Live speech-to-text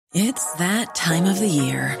It's that time of the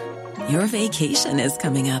year. Your vacation is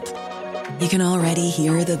coming up. You can already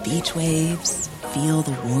hear the beach waves, feel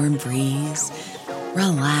the warm breeze,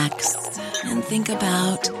 relax, and think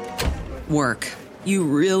about work. You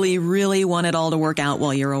really, really want it all to work out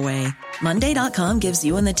while you're away. Monday.com gives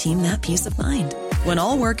you and the team that peace of mind. When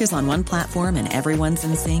all work is on one platform and everyone's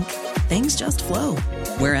in sync, things just flow.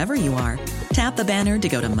 Wherever you are, tap the banner to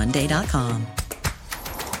go to Monday.com.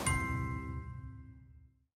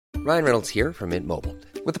 Ryan Reynolds here from Mint Mobile.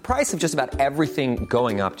 With the price of just about everything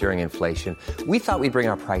going up during inflation, we thought we'd bring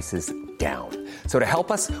our prices down. So to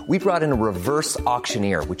help us, we brought in a reverse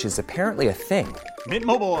auctioneer, which is apparently a thing. Mint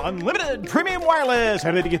Mobile Unlimited Premium Wireless.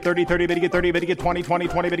 How to get 30, 30, bit to get 30, bit to get 20, 20,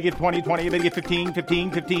 20, bit to get 20, 20, bit to get 15,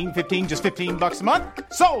 15, 15, 15, just $15 a month?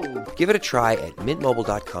 Sold! Give it a try at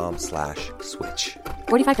mintmobile.com/switch.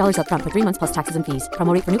 $45 up front for 3 months plus taxes and fees.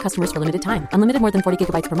 Promo rate for new customers for limited time. Unlimited more than 40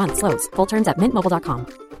 gigabytes per month. Slows full terms at mintmobile.com.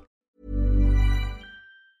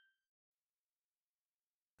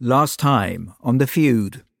 Last time on The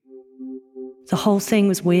Feud. The whole thing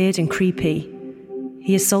was weird and creepy.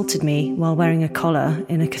 He assaulted me while wearing a collar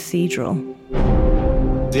in a cathedral.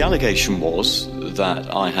 The allegation was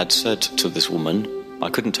that I had said to this woman, I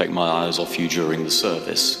couldn't take my eyes off you during the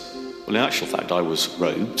service. Well, in actual fact, I was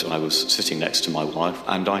robed, I was sitting next to my wife,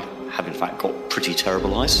 and I have in fact got pretty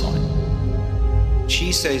terrible eyesight.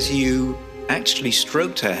 She says you actually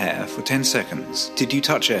stroked her hair for 10 seconds. Did you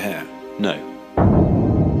touch her hair? No.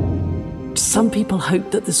 Some people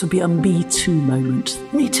hoped that this would be a Me Too moment.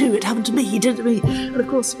 Me too, it happened to me, he did it to me. And of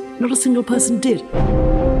course, not a single person did.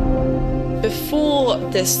 Before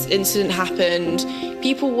this incident happened,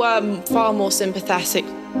 people were far more sympathetic.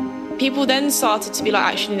 People then started to be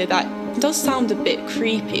like, actually, that does sound a bit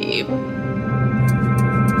creepy.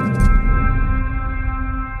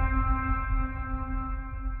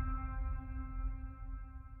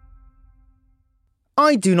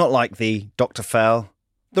 I do not like thee, Dr. Fell.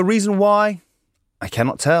 The reason why, I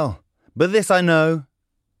cannot tell. But this I know,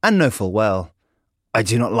 and know full well. I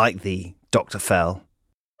do not like thee, Dr. Fell.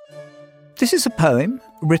 This is a poem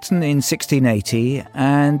written in 1680,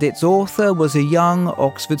 and its author was a young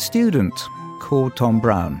Oxford student called Tom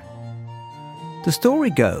Brown. The story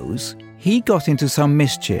goes, he got into some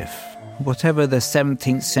mischief, whatever the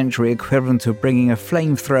 17th century equivalent of bringing a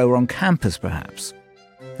flamethrower on campus perhaps,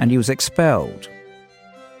 and he was expelled.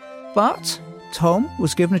 But Tom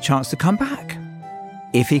was given a chance to come back,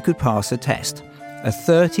 if he could pass a test, a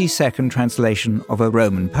 30-second translation of a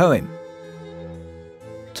Roman poem.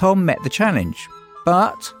 Tom met the challenge,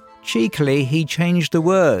 but cheekily he changed the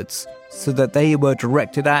words so that they were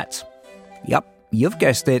directed at, yup, you've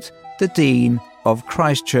guessed it, the Dean of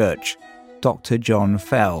Christ Church, Dr. John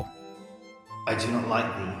Fell. I do not like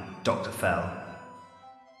thee, Dr. Fell.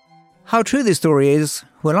 How true this story is,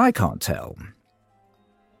 well, I can't tell.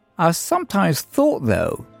 I've sometimes thought,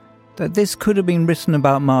 though, that this could have been written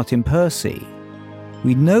about Martin Percy.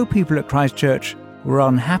 We know people at Christ Church were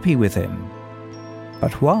unhappy with him.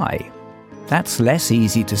 But why? That's less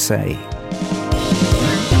easy to say.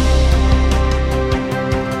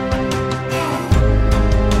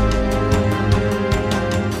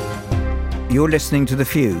 You're listening to The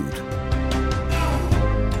Feud,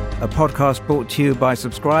 a podcast brought to you by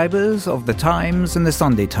subscribers of The Times and The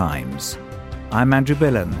Sunday Times. I'm Andrew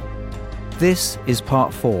Billen. This is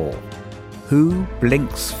part 4. Who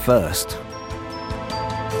blinks first?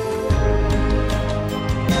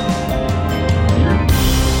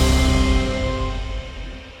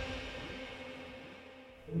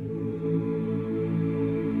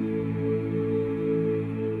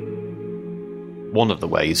 One of the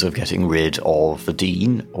ways of getting rid of the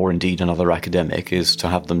dean, or indeed another academic, is to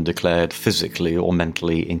have them declared physically or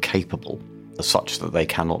mentally incapable, such that they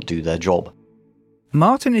cannot do their job.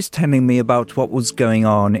 Martin is telling me about what was going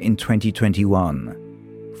on in 2021.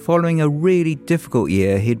 Following a really difficult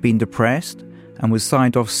year, he'd been depressed and was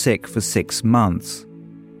signed off sick for 6 months.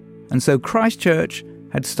 And so Christ Church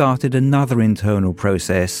had started another internal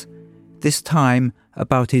process, this time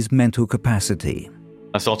about his mental capacity.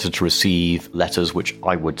 I started to receive letters which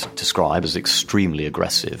I would describe as extremely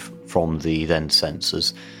aggressive from the then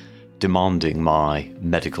censors, demanding my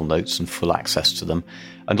medical notes and full access to them,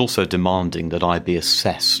 and also demanding that I be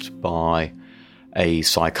assessed by a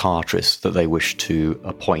psychiatrist that they wished to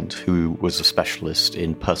appoint who was a specialist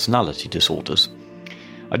in personality disorders.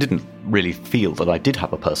 I didn't really feel that I did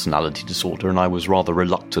have a personality disorder, and I was rather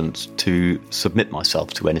reluctant to submit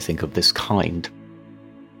myself to anything of this kind.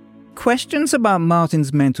 Questions about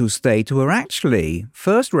Martin's mental state were actually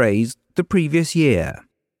first raised the previous year.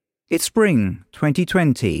 It's spring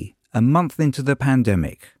 2020, a month into the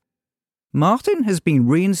pandemic. Martin has been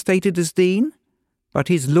reinstated as dean, but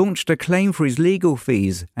he's launched a claim for his legal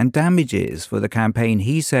fees and damages for the campaign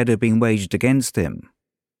he said had been waged against him.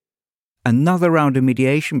 Another round of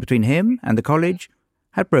mediation between him and the college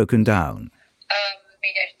had broken down.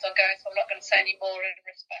 Mediation's ongoing, so I'm not going to say any more in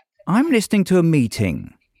respect. I'm listening to a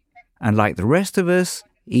meeting, and like the rest of us,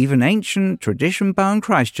 even ancient, tradition-bound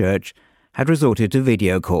Christchurch had resorted to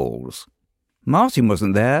video calls. Martin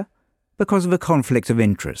wasn't there because of a conflict of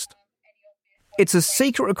interest. It's a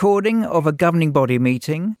secret recording of a governing body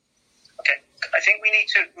meeting. Okay, I think we need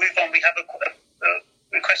to move on. We have a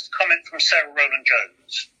request to comment from Sarah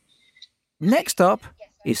Rowland-Jones. Next up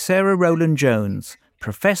is Sarah Rowland-Jones,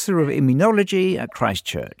 Professor of Immunology at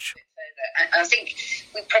Christchurch. I think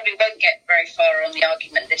we probably won't get very far on the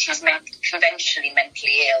argument that he's conventionally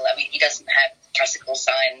mentally ill. I mean, he doesn't have classical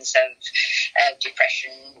signs of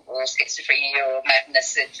depression or schizophrenia or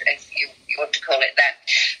madness, if you want to call it that.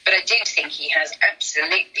 But I do think he has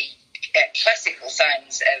absolutely classical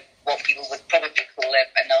signs of what people would probably call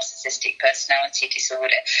a narcissistic personality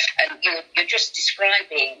disorder. And you're just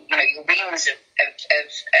describing, your reams of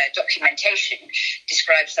documentation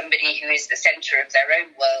describe somebody who is the centre of their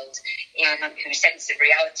own world, whose sense of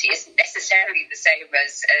reality isn't necessarily the same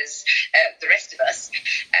as the rest of us,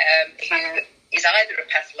 who is either a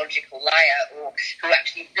pathological liar or who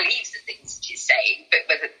actually believes the things that he's saying, but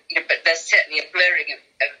there's certainly a blurring of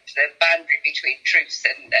the boundary between truth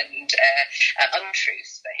and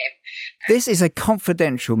untruth for him. This is a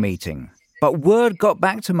confidential meeting, but word got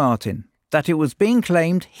back to Martin that it was being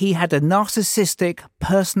claimed he had a narcissistic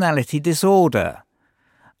personality disorder.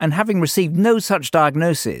 And having received no such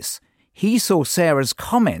diagnosis, he saw Sarah's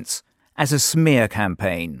comments as a smear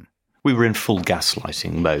campaign. We were in full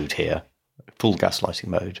gaslighting mode here. Full gaslighting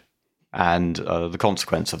mode. And the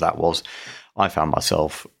consequence of that was I found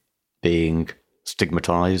myself being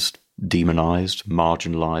stigmatised, demonised,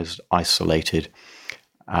 marginalised, isolated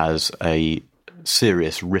as a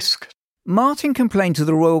serious risk. Martin complained to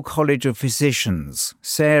the Royal College of Physicians,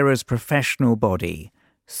 Sarah's professional body,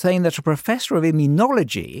 saying that a professor of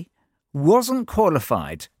immunology wasn't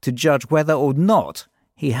qualified to judge whether or not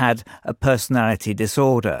he had a personality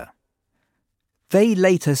disorder. They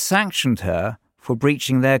later sanctioned her for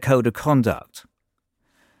breaching their code of conduct.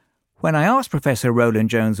 When I asked Professor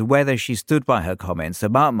Rowland-Jones whether she stood by her comments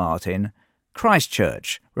about Martin,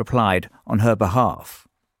 Christchurch replied on her behalf.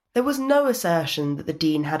 There was no assertion that the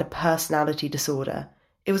Dean had a personality disorder.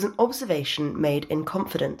 It was an observation made in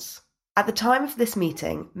confidence. At the time of this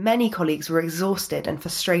meeting, many colleagues were exhausted and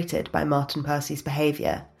frustrated by Martin Percy's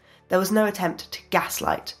behaviour. There was no attempt to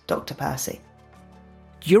gaslight Dr. Percy.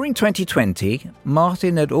 During 2020,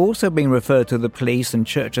 Martin had also been referred to the police and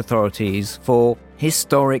church authorities for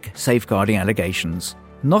historic safeguarding allegations.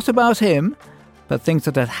 Not about him, but things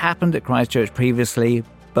that had happened at Christchurch previously,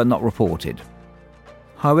 but not reported.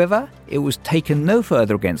 However, it was taken no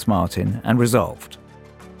further against Martin and resolved.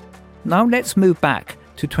 Now let's move back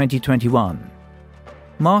to 2021.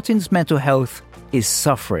 Martin's mental health is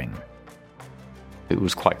suffering. It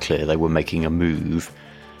was quite clear they were making a move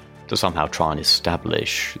to somehow try and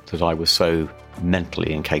establish that I was so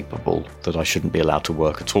mentally incapable that I shouldn't be allowed to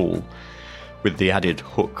work at all, with the added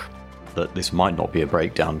hook that this might not be a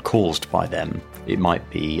breakdown caused by them. It might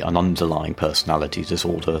be an underlying personality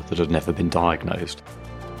disorder that had never been diagnosed.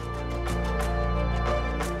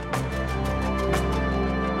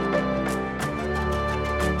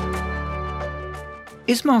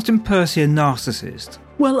 Is Martin Percy a narcissist?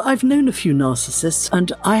 Well, I've known a few narcissists,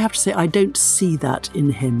 and I have to say I don't see that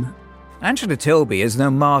in him. Angela Tilby has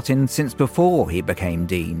known Martin since before he became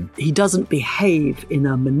dean. He doesn't behave in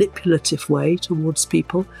a manipulative way towards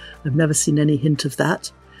people. I've never seen any hint of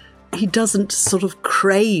that. He doesn't sort of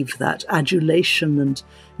crave that adulation and,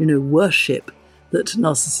 worship that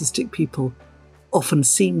narcissistic people often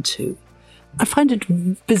seem to. I find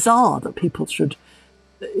it bizarre that people should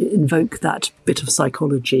invoke that bit of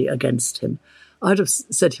psychology against him. I'd have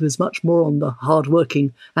said he was much more on the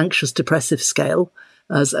hard-working, anxious, depressive scale,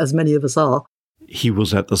 as many of us are. He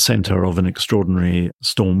was at the centre of an extraordinary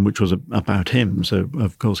storm which was about him, so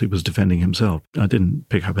of course he was defending himself. I didn't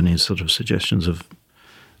pick up any sort of suggestions of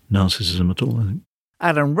narcissism at all, I think.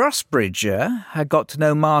 Alan Rusbridger had got to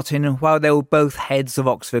know Martin while they were both heads of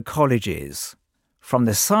Oxford colleges. From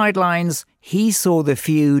the sidelines, he saw the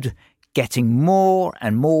feud getting more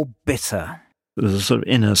and more bitter. There's a sort of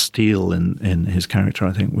inner steel in his character,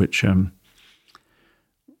 I think, which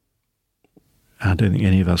I don't think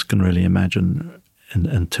any of us can really imagine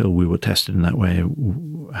until we were tested in that way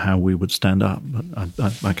how we would stand up.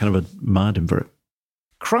 But I kind of admired him for it.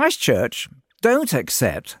 Christchurch don't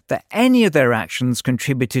accept that any of their actions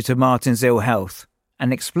contributed to Martin's ill health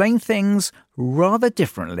and explain things rather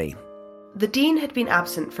differently. The dean had been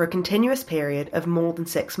absent for a continuous period of more than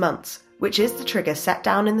 6 months, which is the trigger set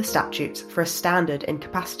down in the statutes for a standard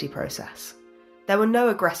incapacity process. There were no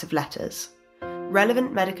aggressive letters.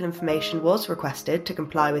 Relevant medical information was requested to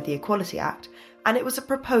comply with the Equality Act, and it was a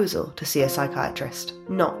proposal to see a psychiatrist,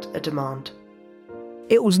 not a demand.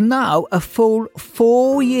 It was now a full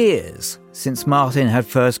 4 years since Martin had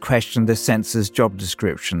first questioned the censor's job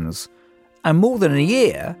descriptions, and more than a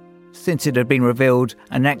year since it had been revealed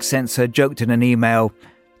an ex-censor joked in an email,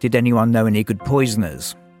 "Did anyone know any good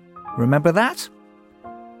poisoners?" Remember that?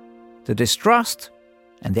 The distrust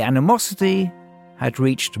and the animosity had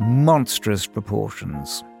reached monstrous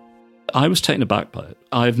proportions. I was taken aback by it.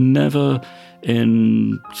 I've never,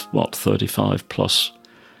 in 35 plus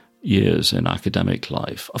years in academic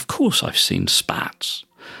life, of course I've seen spats.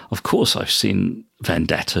 Of course I've seen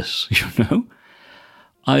vendettas, you know.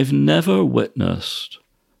 I've never witnessed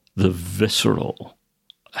the visceral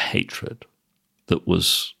hatred that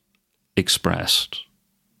was expressed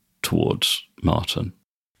towards Martin.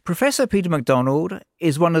 Professor Peter MacDonald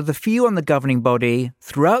is one of the few on the governing body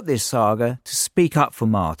throughout this saga to speak up for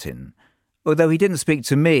Martin, although he didn't speak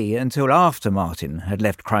to me until after Martin had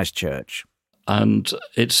left Christchurch. And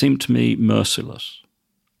it seemed to me merciless,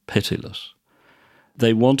 pitiless.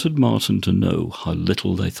 They wanted Martin to know how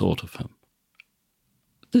little they thought of him.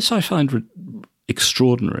 This I find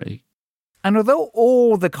extraordinary. And although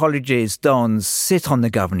all the college's dons sit on the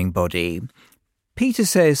governing body, Peter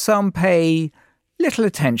says some pay little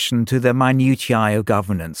attention to the minutiae of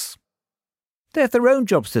governance. They have their own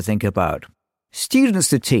jobs to think about, students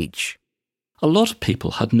to teach. A lot of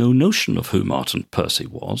people had no notion of who Martin Percy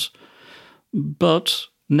was, but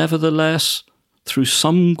nevertheless, through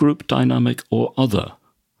some group dynamic or other,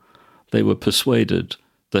 they were persuaded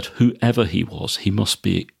that whoever he was, he must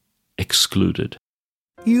be excluded.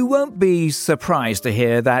 You won't be surprised to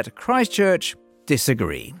hear that Christchurch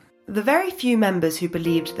disagree. The very few members who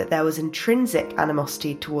believed that there was intrinsic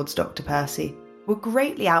animosity towards Dr. Percy were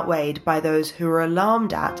greatly outweighed by those who were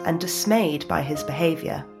alarmed at and dismayed by his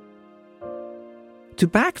behaviour. To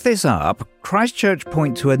back this up, Christchurch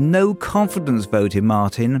point to a no-confidence vote in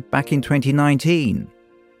Martin back in 2019.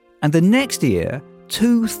 And the next year,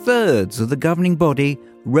 2/3 of the governing body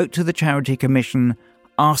wrote to the Charity Commission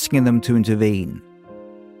asking them to intervene.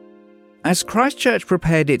 As Christchurch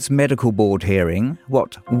prepared its medical board hearing,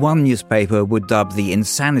 what one newspaper would dub the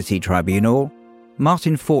Insanity Tribunal,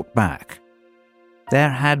 Martin fought back.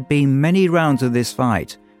 There had been many rounds of this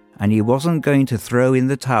fight, and he wasn't going to throw in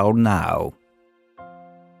the towel now.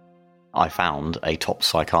 I found a top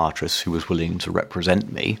psychiatrist who was willing to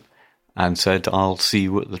represent me and said, "I'll see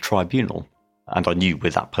you at the tribunal." And I knew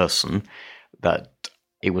with that person that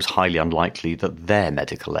it was highly unlikely that their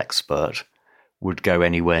medical expert would go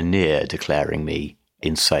anywhere near declaring me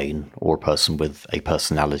insane or a person with a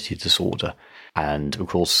personality disorder. And of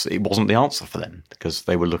course, it wasn't the answer for them because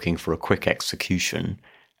they were looking for a quick execution.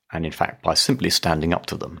 And in fact, by simply standing up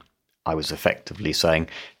to them, I was effectively saying,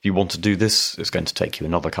 if you want to do this, it's going to take you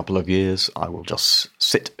another couple of years. I will just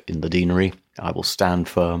sit in the deanery. I will stand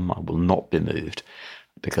firm. I will not be moved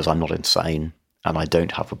because I'm not insane and I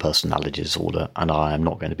don't have a personality disorder and I am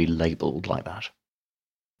not going to be labelled like that.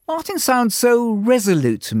 Martin sounds so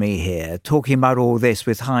resolute to me here, talking about all this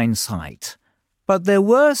with hindsight. But there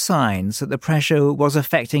were signs that the pressure was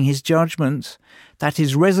affecting his judgment, that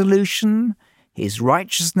his resolution, his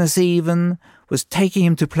righteousness even, was taking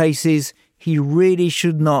him to places he really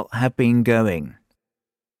should not have been going.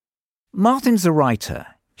 Martin's a writer.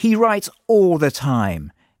 He writes all the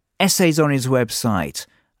time, essays on his website,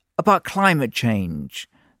 about climate change,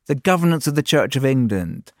 the governance of the Church of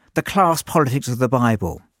England, the class politics of the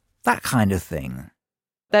Bible, that kind of thing.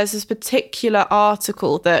 There's this particular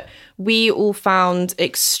article that we all found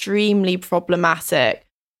extremely problematic.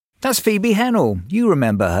 That's Phoebe Hennell. You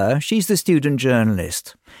remember her. She's the student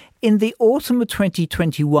journalist. In the autumn of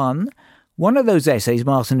 2021, one of those essays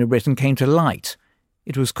Martin had written came to light.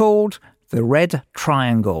 It was called The Red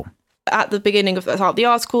Triangle. At the beginning of the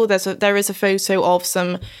article, there is a photo of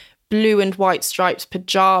some blue and white striped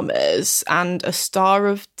pyjamas and a Star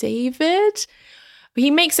of David. He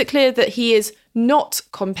makes it clear that he is not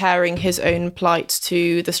comparing his own plight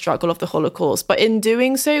to the struggle of the Holocaust. But in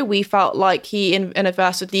doing so, we felt like he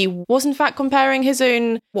inadvertently was in fact comparing his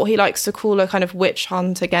own, what he likes to call a kind of witch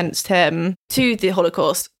hunt against him, to the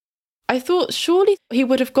Holocaust. I thought surely he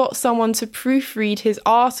would have got someone to proofread his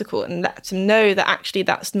article and let him know that actually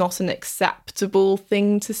that's not an acceptable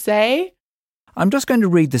thing to say. I'm just going to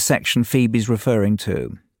read the section Phoebe's referring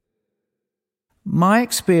to. My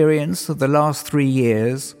experience of the last 3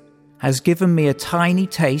 years has given me a tiny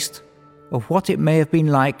taste of what it may have been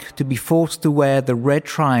like to be forced to wear the red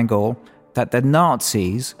triangle that the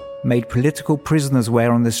Nazis made political prisoners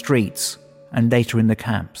wear on the streets and later in the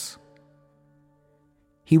camps.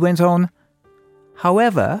 He went on,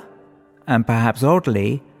 however, and perhaps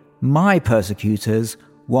oddly, my persecutors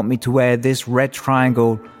want me to wear this red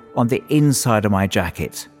triangle on the inside of my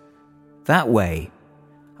jacket. That way,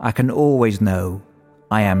 I can always know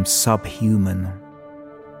I am subhuman.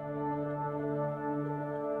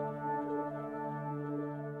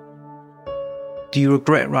 Do you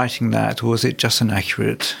regret writing that, or was it just an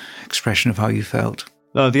accurate expression of how you felt?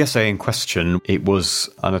 No, the essay in question, it was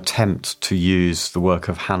an attempt to use the work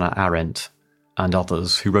of Hannah Arendt and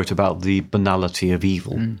others who wrote about the banality of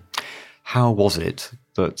evil. How was it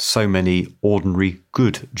that so many ordinary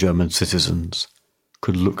good German citizens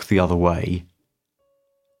could look the other way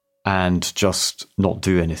and just not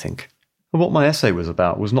do anything? And what my essay was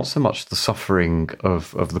about was not so much the suffering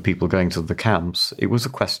of the people going to the camps, it was a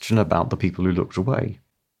question about the people who looked away.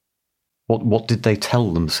 What did they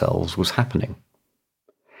tell themselves was happening?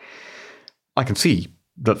 I can see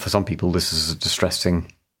that for some people this is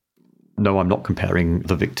distressing. No, I'm not comparing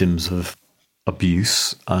the victims of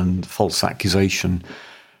abuse and false accusation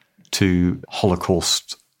to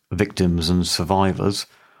Holocaust victims and survivors.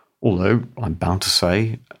 Although, I'm bound to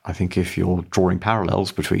say, I think if you're drawing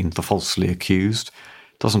parallels between the falsely accused,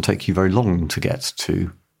 it doesn't take you very long to get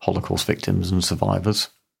to Holocaust victims and survivors.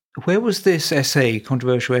 Where was this essay,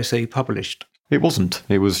 controversial essay, published? It wasn't.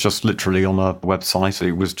 It was just literally on a website.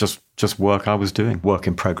 It was just work I was doing, work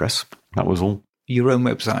in progress. That was all. Your own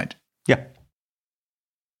website? Yeah.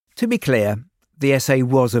 To be clear, the essay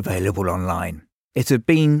was available online. It had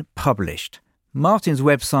been published. Martin's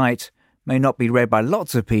website may not be read by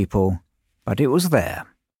lots of people, but it was there.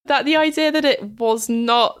 That the idea that it was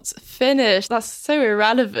not finished, that's so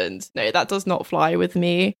irrelevant. No, that does not fly with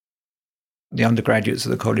me. The undergraduates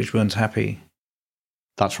of the college weren't happy.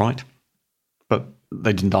 That's right. But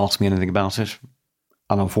they didn't ask me anything about it.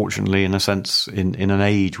 And unfortunately, in a sense, in an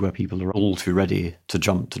age where people are all too ready to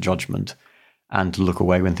jump to judgment and to look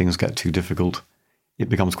away when things get too difficult, it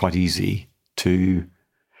becomes quite easy to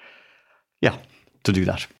do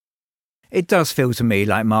that. It does feel to me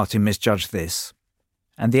like Martin misjudged this,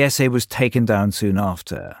 and the essay was taken down soon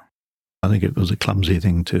after. I think it was a clumsy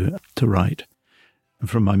thing to write. And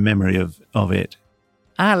from my memory of it,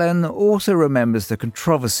 Alan also remembers the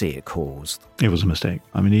controversy it caused. It was a mistake.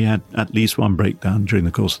 I mean, he had at least one breakdown during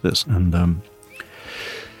the course of this, and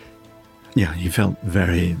he felt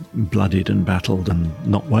very bloodied and battled and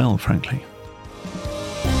not well, frankly.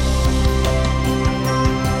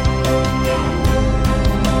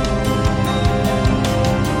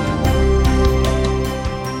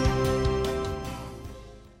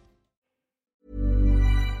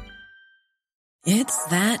 It's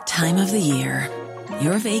that time of the year.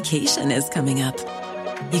 Your vacation is coming up.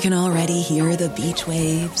 You can already hear the beach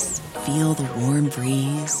waves, feel the warm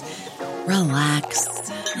breeze, relax,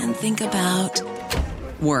 and think about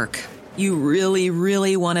work. You really,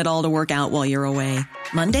 really want it all to work out while you're away.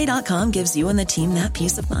 Monday.com gives you and the team that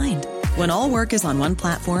peace of mind. When all work is on one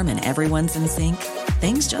platform and everyone's in sync,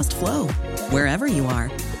 things just flow. Wherever you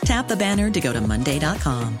are, tap the banner to go to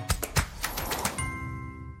Monday.com.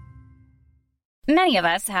 Many of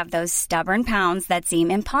us have those stubborn pounds that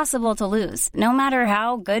seem impossible to lose, no matter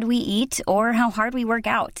how good we eat or how hard we work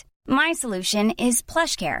out. My solution is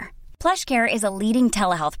PlushCare. PlushCare is a leading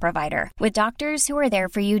telehealth provider with doctors who are there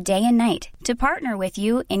for you day and night to partner with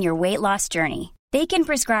you in your weight loss journey. They can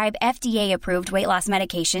prescribe FDA-approved weight loss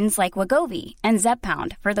medications like Wegovy and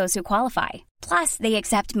Zepbound for those who qualify. Plus, they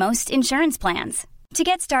accept most insurance plans. To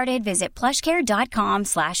get started, visit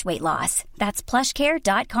plushcare.com/weightloss. That's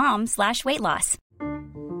plushcare.com/weightloss.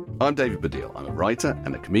 I'm David Baddiel. I'm a writer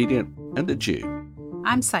and a comedian and a Jew.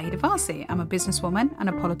 I'm Saeeda Varsi. I'm a businesswoman and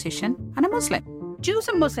a politician and a Muslim. Jews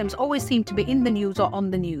and Muslims always seem to be in the news or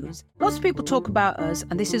on the news. Lots of people talk about us,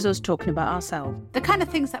 and this is us talking about ourselves. The kind of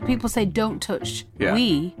things that people say don't touch,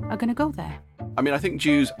 we are going to go there. I mean, I think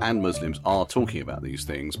Jews and Muslims are talking about these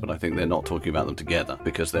things, but I think they're not talking about them together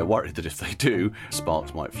because they're worried that if they do,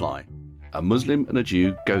 sparks might fly. A Muslim and a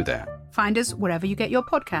Jew go there. Find us wherever you get your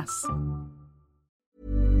podcasts.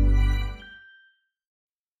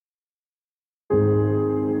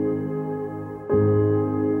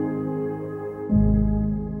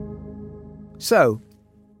 So,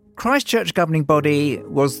 Christchurch governing body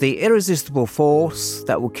was the irresistible force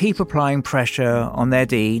that will keep applying pressure on their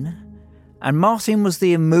dean, and Martin was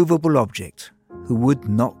the immovable object who would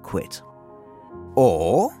not quit.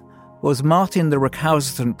 Or was Martin the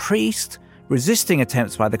recalcitrant priest resisting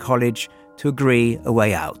attempts by the college to agree a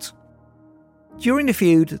way out. During the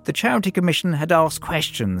feud, the Charity Commission had asked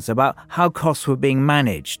questions about how costs were being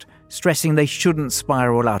managed, stressing they shouldn't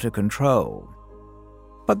spiral out of control.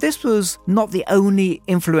 But this was not the only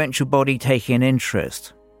influential body taking an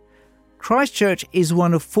interest. Christ Church is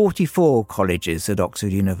one of 44 colleges at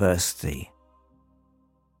Oxford University.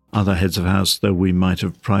 Other heads of house, though we might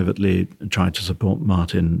have privately tried to support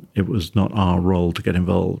Martin, it was not our role to get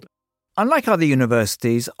involved. Unlike other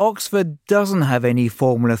universities, Oxford doesn't have any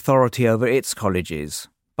formal authority over its colleges,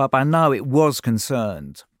 but by now it was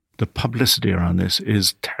concerned. The publicity around this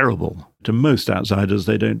is terrible. To most outsiders,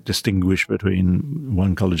 they don't distinguish between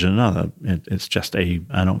one college and another. It's just an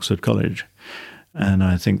Oxford college. And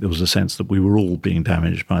I think there was a sense that we were all being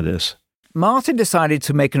damaged by this. Martin decided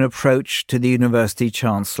to make an approach to the university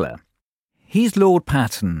chancellor. He's Lord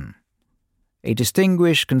Patton, a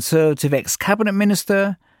distinguished Conservative ex-cabinet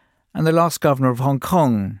minister and the last governor of Hong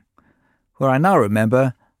Kong, where I now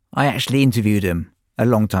remember I actually interviewed him a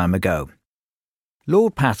long time ago.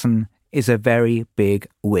 Lord Patton is a very big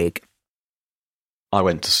wig. I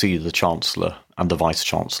went to see the Chancellor and the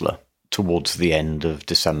Vice-Chancellor towards the end of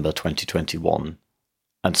December 2021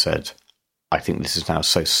 and said, I think this is now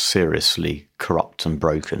so seriously corrupt and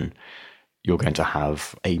broken, you're going to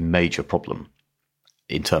have a major problem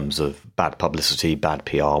in terms of bad publicity, bad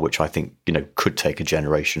PR, which I think, could take a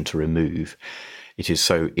generation to remove. It is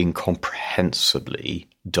so incomprehensibly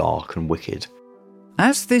dark and wicked.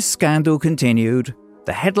 As this scandal continued,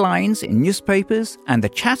 the headlines in newspapers and the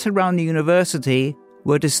chat around the university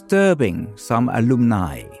were disturbing some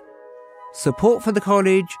alumni. Support for the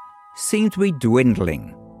college seemed to be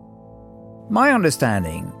dwindling. My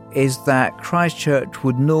understanding is that Christ Church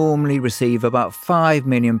would normally receive about £5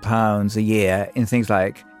 million a year in things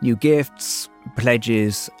like new gifts,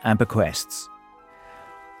 pledges and bequests.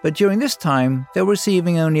 But during this time, they were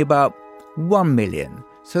receiving only about £1 million,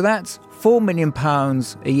 so that's £4 million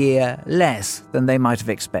a year less than they might have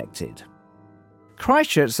expected. Christ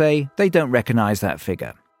Church say they don't recognise that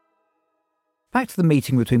figure. Back to the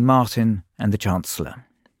meeting between Martin and the Chancellor.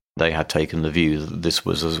 They had taken the view that this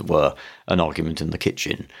was, as it were, an argument in the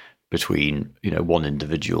kitchen between, one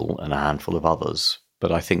individual and a handful of others.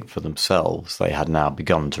 But I think for themselves, they had now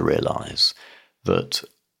begun to realise that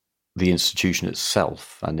the institution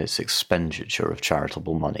itself and its expenditure of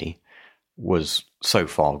charitable money was so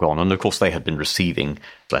far gone. And of course, they had been receiving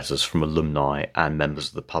letters from alumni and members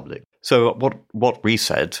of the public. So what we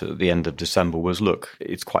said at the end of December was, look,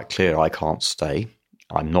 it's quite clear I can't stay.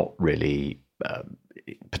 I'm not really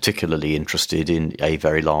particularly interested in a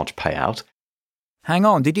very large payout. Hang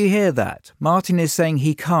on, did you hear that? Martin is saying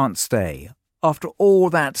he can't stay, after all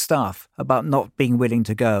that stuff about not being willing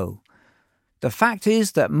to go. The fact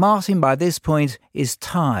is that Martin by this point is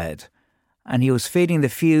tired, and he was feeling the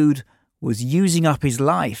feud was using up his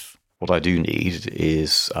life. What I do need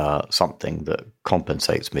is something that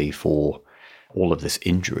compensates me for all of this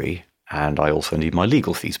injury, and I also need my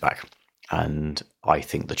legal fees back. And I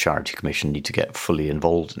think the Charity Commission need to get fully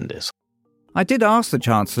involved in this. I did ask the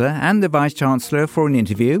Chancellor and the Vice-Chancellor for an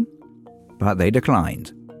interview, but they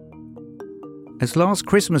declined. As last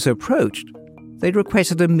Christmas approached, they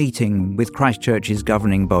requested a meeting with Christ Church's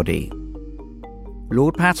governing body.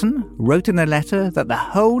 Lord Patton wrote in a letter that the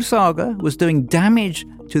whole saga was doing damage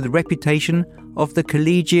to the reputation of the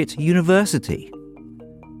collegiate university.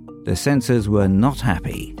 The censors were not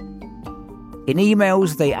happy. In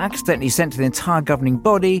emails they accidentally sent to the entire governing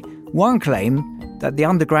body, one claimed that the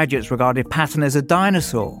undergraduates regarded Patton as a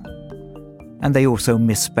dinosaur, and they also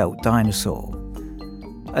misspelt dinosaur.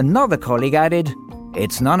 Another colleague added,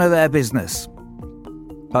 "It's none of their business."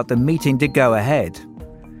 But the meeting did go ahead,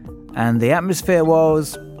 and the atmosphere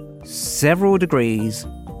was several degrees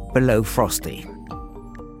below frosty.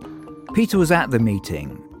 Peter was at the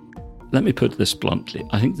meeting. Let me put this bluntly.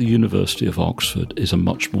 I think the University of Oxford is a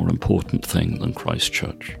much more important thing than Christ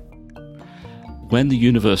Church. When the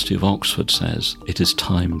University of Oxford says it is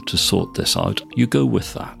time to sort this out, you go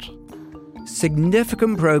with that.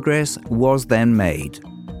 Significant progress was then made.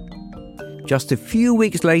 Just a few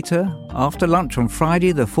weeks later, after lunch on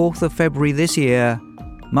Friday the 4th of February this year,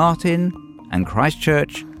 Martin and Christ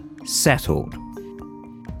Church settled.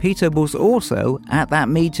 Peter was also at that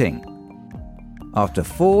meeting. After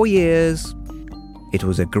 4 years, it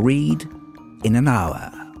was agreed in an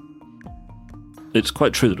hour. It's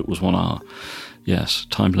quite true that it was 1 hour. Yes,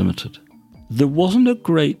 time limited. There wasn't a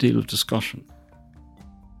great deal of discussion.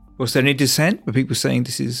 Was there any dissent? Were people saying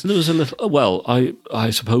this is... There was a little... Well, I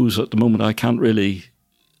suppose at the moment I can't really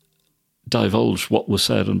divulge what was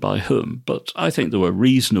said and by whom, but I think there were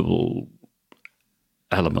reasonable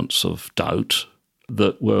elements of doubt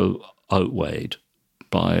that were outweighed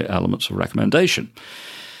by elements of recommendation.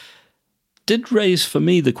 Did raise for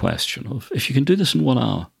me the question of, if you can do this in 1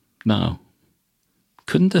 hour now,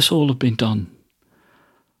 couldn't this all have been done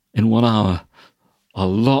in 1 hour a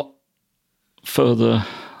lot further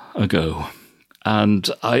ago? And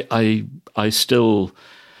I still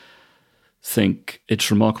think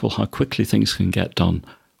it's remarkable how quickly things can get done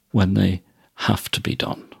when they have to be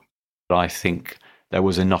done. I think there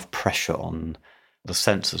was enough pressure on the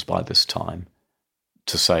censors by this time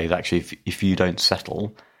to say that actually if you don't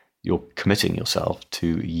settle, you're committing yourself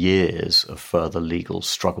to years of further legal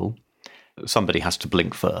struggle. Somebody has to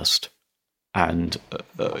blink first. And,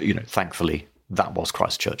 thankfully, that was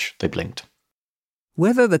Christchurch. They blinked.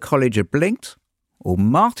 Whether the college had blinked or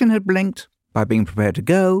Martin had blinked by being prepared to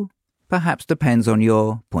go perhaps depends on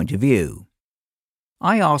your point of view.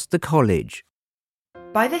 I asked the college.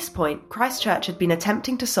 By this point, Christchurch had been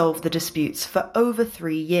attempting to solve the disputes for over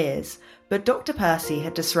 3 years, but Dr. Percy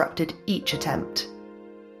had disrupted each attempt.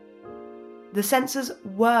 The censors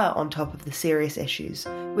were on top of the serious issues,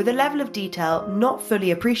 with a level of detail not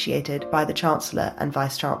fully appreciated by the Chancellor and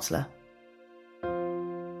Vice-Chancellor.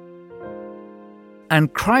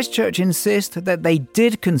 And Christchurch insist that they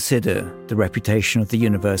did consider the reputation of the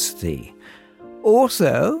university.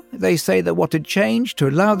 Also, they say that what had changed to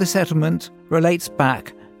allow the settlement relates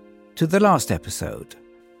back to the last episode.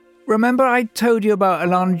 Remember I told you about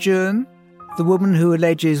Alana June, the woman who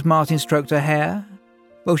alleges Martin stroked her hair?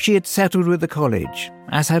 Well, she had settled with the college,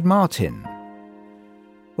 as had Martin.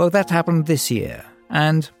 Well, that happened this year,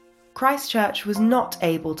 and Christchurch was not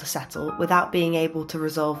able to settle without being able to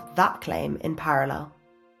resolve that claim in parallel.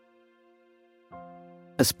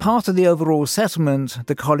 as part of the overall settlement,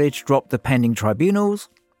 the college dropped the pending tribunals,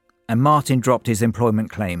 and Martin dropped his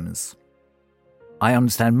employment claims. I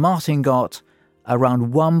understand Martin got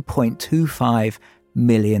around £1.25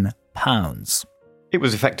 million. It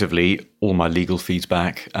was effectively all my legal fees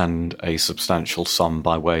back and a substantial sum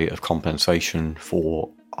by way of compensation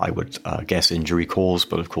for, I would guess, injury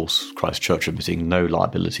caused, but of course Christchurch admitting no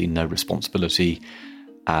liability, no responsibility,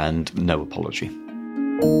 and no apology.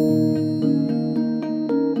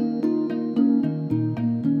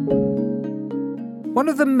 One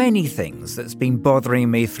of the many things that's been bothering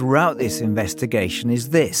me throughout this investigation is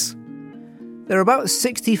this. There are about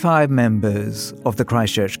 65 members of the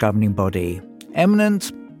Christchurch governing body,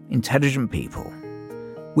 eminent, intelligent people.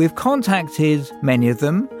 We've contacted many of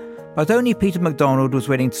them, but only Peter MacDonald was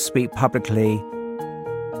willing to speak publicly.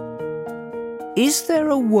 Is there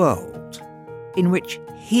a world in which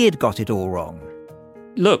he had got it all wrong?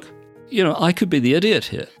 Look, I could be the idiot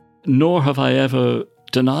here, nor have I ever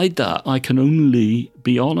denied that. I can only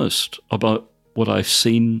be honest about what I've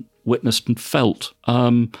seen, witnessed and felt.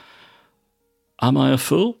 Am I a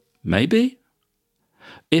fool? Maybe.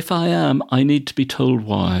 If I am, I need to be told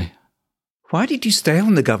why. Why did you stay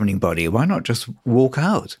on the governing body? Why not just walk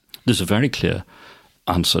out? There's a very clear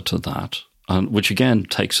answer to that, which again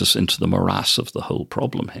takes us into the morass of the whole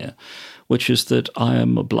problem here, which is that I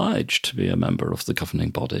am obliged to be a member of the governing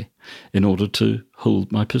body in order to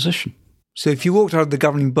hold my position. So if you walked out of the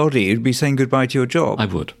governing body, you'd be saying goodbye to your job? I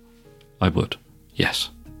would, yes.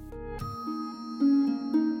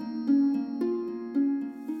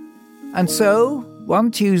 And so,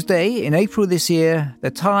 one Tuesday in April this year, the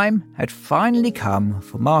time had finally come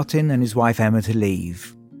for Martin and his wife Emma to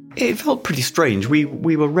leave. It felt pretty strange. We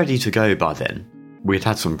were ready to go by then. We'd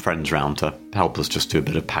had some friends round to help us just do a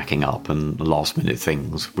bit of packing up and last-minute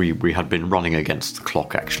things. We had been running against the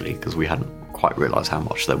clock, actually, because we hadn't quite realised how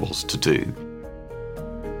much there was to do.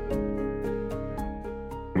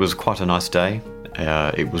 It was quite a nice day.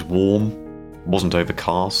 It was warm, wasn't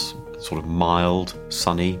overcast, sort of mild,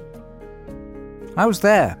 sunny. I was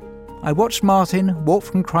there. I watched Martin walk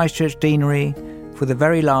from Christchurch Deanery for the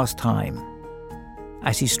very last time.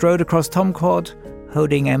 As he strode across Tomquad,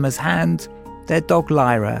 holding Emma's hand, their dog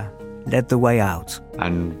Lyra led the way out.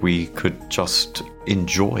 And we could just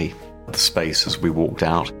enjoy the space as we walked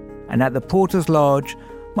out. And at the Porter's Lodge,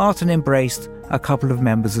 Martin embraced a couple of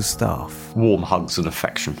members of staff. Warm hugs and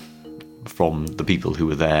affection from the people who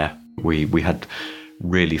were there. We had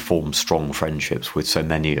really formed strong friendships with so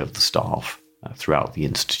many of the staff throughout the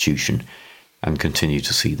institution and continue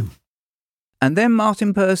to see them. And then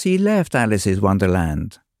Martin Percy left Alice's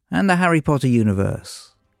Wonderland and the Harry Potter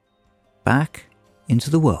universe, back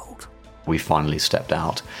into the world. We finally stepped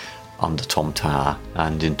out under Tom Tower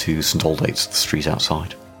and into St Aldate's, the street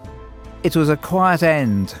outside. It was a quiet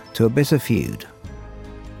end to a bitter feud.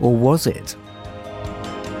 Or was it?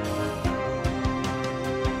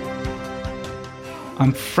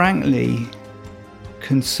 I'm frankly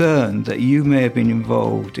concerned that you may have been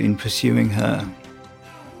involved in pursuing her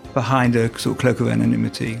behind a sort of cloak of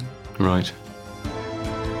anonymity. Right.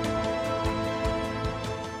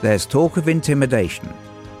 There's talk of intimidation,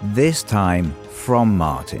 this time from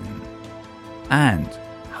Martin. And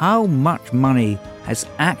how much money has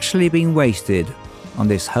actually been wasted on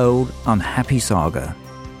this whole unhappy saga.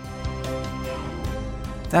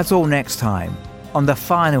 That's all next time on the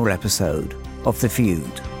final episode of The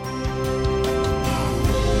Feud.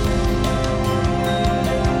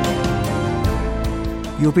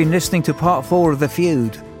 You've been listening to part 4 of The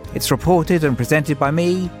Feud. It's reported and presented by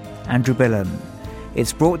me, Andrew Billen.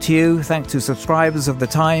 It's brought to you thanks to subscribers of The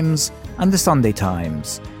Times and The Sunday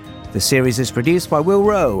Times. The series is produced by Will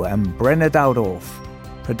Rowe and Brenna Dowdorf.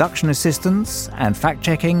 Production assistance and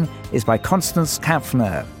fact-checking is by Constance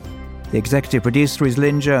Kapfner. The executive producer is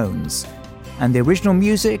Lynn Jones. And the original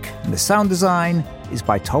music and the sound design is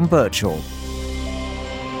by Tom Birchall.